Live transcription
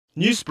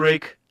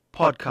Newsbreak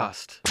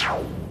Podcast.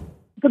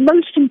 The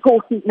most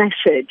important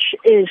message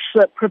is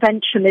that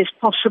prevention is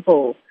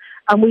possible,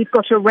 and we've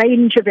got a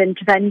range of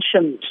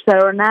interventions.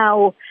 There are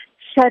now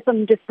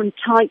 7 different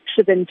types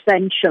of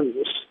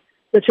interventions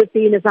that have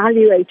been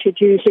evaluated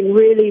using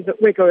really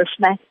rigorous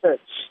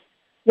methods,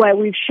 where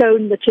we've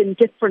shown that in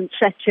different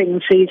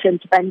settings these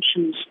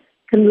interventions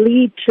can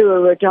lead to a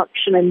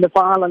reduction in the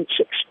violence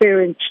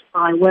experienced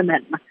by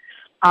women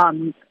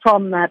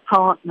from their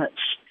partners.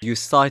 You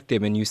cite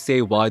them and you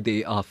say why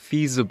they are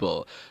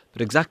feasible,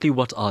 but exactly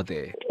what are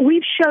they?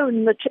 We've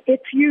shown that if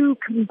you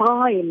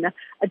combine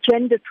a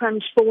gender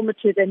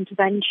transformative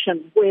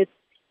intervention with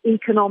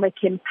economic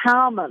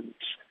empowerment,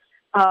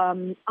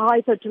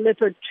 either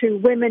delivered to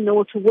women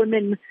or to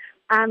women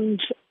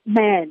and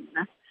men,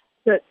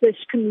 that this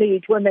can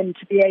lead women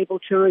to be able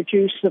to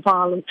reduce the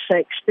violence they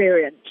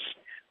experience.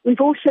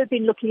 We've also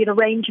been looking at a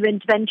range of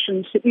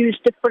interventions that use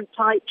different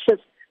types of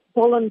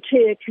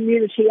volunteer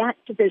community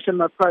activism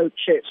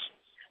approaches,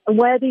 and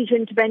where these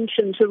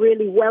interventions are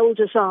really well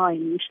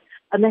designed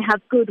and they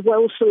have good,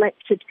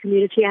 well-selected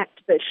community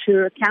activists who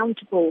are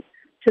accountable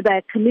to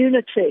their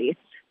community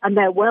and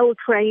they're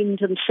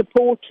well-trained and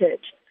supported,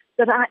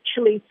 that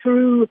actually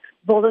through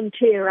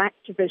volunteer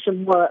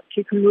activism work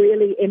you can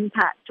really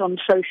impact on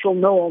social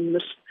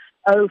norms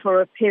over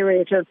a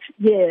period of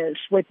years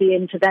with the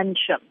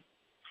intervention.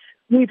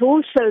 We've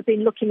also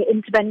been looking at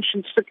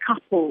interventions for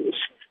couples,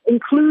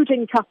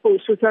 including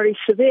couples with very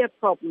severe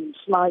problems,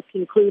 like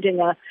including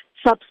a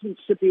substance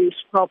abuse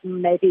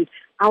problem, maybe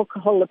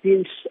alcohol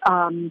abuse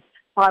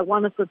by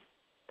one of the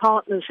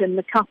partners in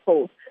the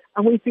couple.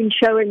 And we've been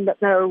showing that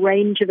there are a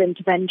range of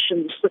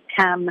interventions that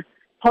can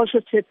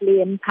positively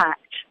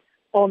impact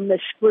on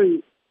this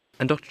group.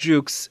 And Dr.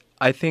 Jewkes,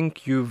 I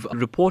think you've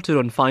reported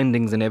on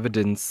findings and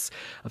evidence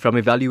from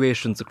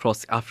evaluations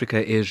across Africa,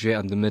 Asia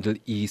and the Middle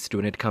East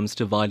when it comes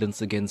to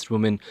violence against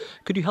women.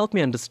 Could you help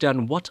me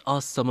understand what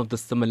are some of the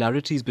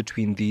similarities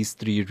between these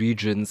 3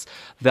 regions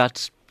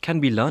that can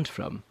be learned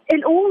from?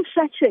 In all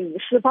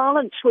settings, the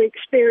violence we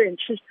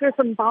experience is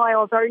driven by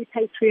our very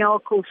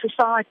patriarchal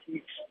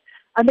societies.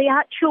 And the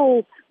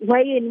actual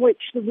way in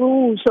which the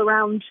rules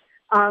around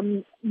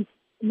men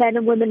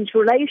and women's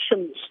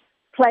relations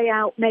play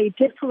out may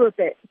differ a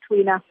bit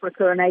between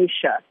Africa and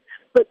Asia,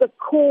 but the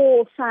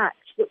core fact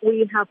that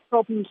we have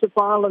problems of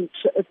violence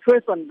that are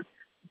driven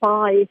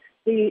by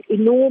the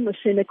enormous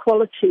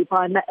inequality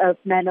of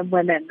men and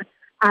women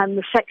and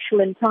the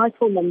sexual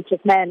entitlement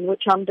of men,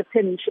 which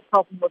underpins the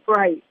problem of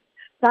rape,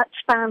 that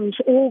spans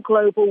all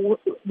global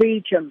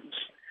regions.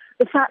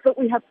 The fact that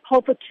we have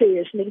poverty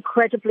is an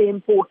incredibly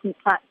important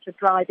factor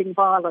driving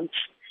violence,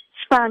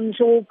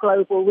 spans all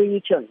global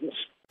regions.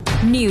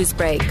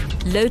 Newsbreak,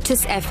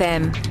 Lotus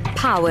FM,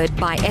 powered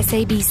by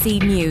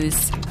SABC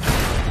News.